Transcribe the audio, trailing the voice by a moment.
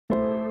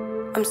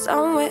I'm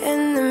somewhere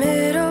in the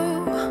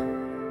middle,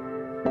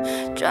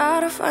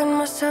 try to find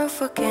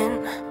myself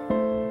again.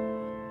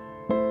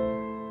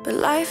 But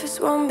life is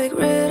one big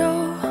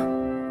riddle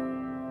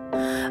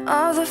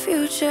of the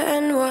future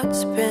and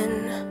what's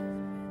been.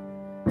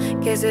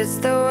 Guess it's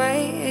the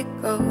way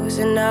it goes,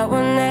 and I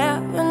will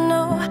never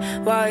know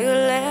why you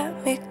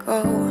let me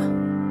go.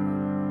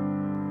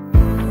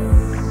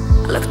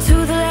 Look to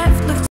the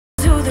left, look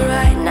to the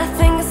right,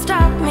 nothing can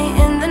stop me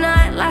in the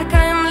night, like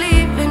I am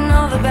leaving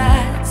all the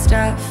bad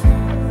stuff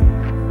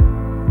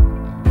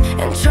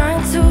and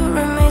trying to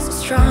remain so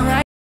strong.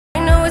 I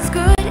know it's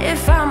good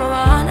if I'm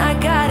alone. I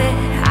got it,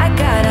 I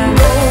gotta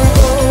go,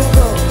 go,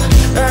 go,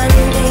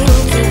 running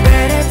to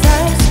better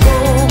times. Go,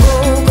 go,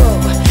 go,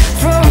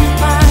 from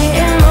my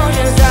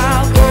emotions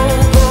I'll go,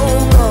 go,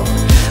 go,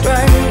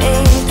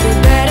 running to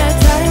better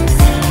times,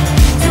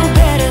 to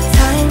better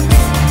times,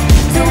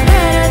 to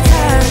better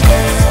times,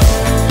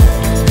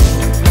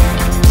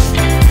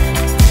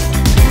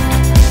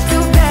 to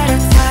better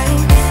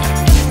times,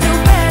 to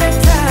better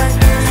times,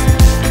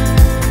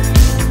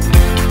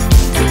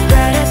 to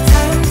better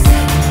times,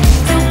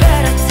 to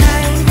better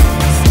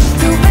times,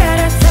 to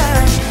better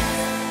times.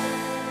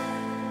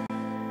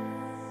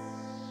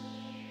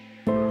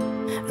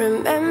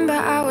 Remember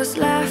I was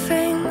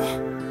laughing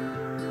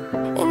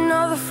in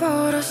all the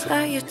photos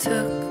that you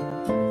took,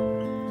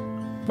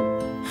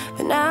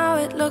 but now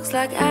it looks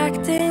like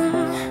acting,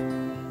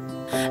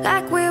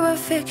 like we were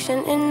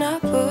fiction in a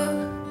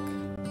book.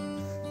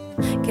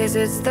 Guess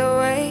it's the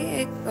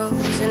way it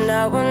goes, and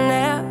I will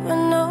never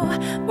know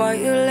why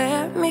you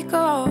let me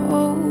go.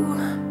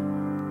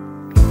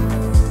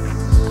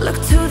 Look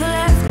to the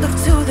left, look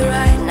to the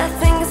right,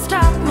 nothing can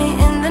stop me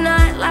in the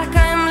night, like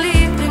I am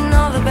leaving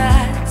all the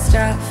bad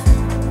stuff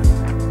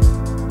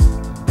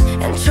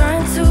and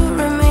trying to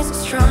remember